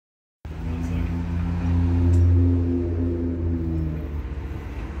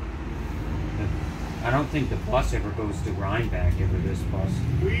don't think the bus ever goes to Rhinebeck, ever this bus.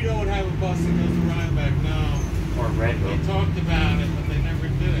 We don't have a bus that goes to Rhinebeck, no. Or Redwood. They talked about it, but they never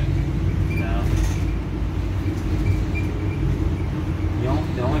did it. No.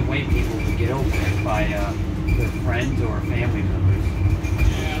 The only way people can get over there is by their friends or family members.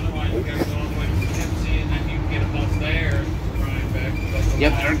 Yeah, otherwise you gotta go all the way to Poughkeepsie and then you can get a bus there to Rhinebeck.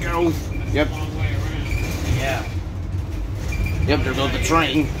 Yep, there it goes. Yep. That's a long way around. Yeah. Yep, there goes the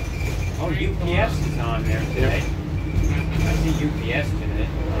train. Oh, UPS is on there today. I see UPS today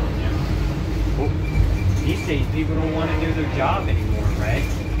on there. Oh. These days, people don't want to do their job anymore, right?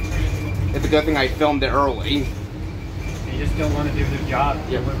 It's a good thing I filmed it early. They just don't want to do their job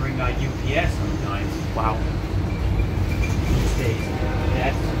delivering by UPS sometimes. Wow. These days,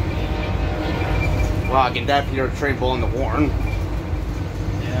 that's... Well, I can definitely hear a train blowing the horn.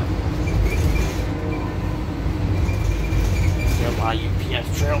 Yeah. There are a lot of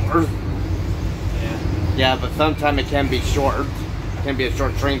UPS trailers. Yeah. Yeah, but sometimes it can be short. It can be a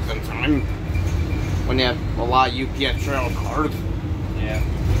short train sometimes. When you have a lot of UPS trailer cars. Yeah.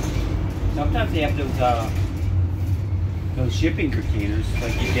 Sometimes they have those shipping containers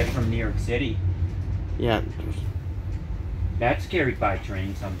like you get from New York City. Yeah. That's carried by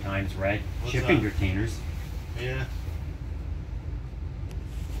train sometimes, right? What's Shipping that? containers. Yeah.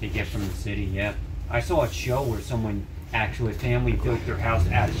 They get from the city, yeah. I saw a show where someone, actually, a family built their house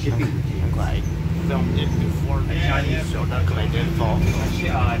out of shipping containers. I filmed it before the Chinese showed up because I did fall.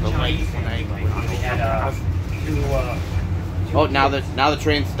 Chinese family, like, they had two Oh, now the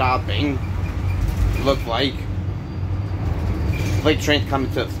train's stopping. Looks like. Like the train's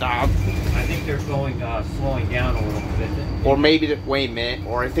coming to a stop. I think they're going, slowing down a little bit. Or maybe, wait a minute,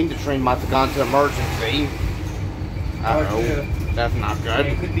 or I think the train must have gone to emergency. Uh-oh, that's not good.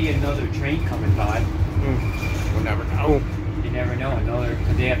 It could be another train coming by. We'll never know. You never know,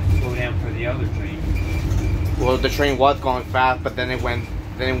 because they have to slow down for the other train. Well, the train was going fast, but then it went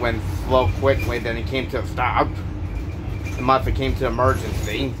slow quickly, then it came to a stop. It must have came to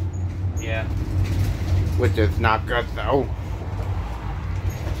emergency. Yeah. Which is not good, though.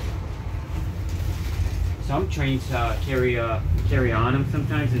 Some trains carry on them.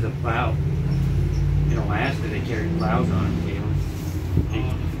 Sometimes there's a plow. In Alaska, they carry plows on them.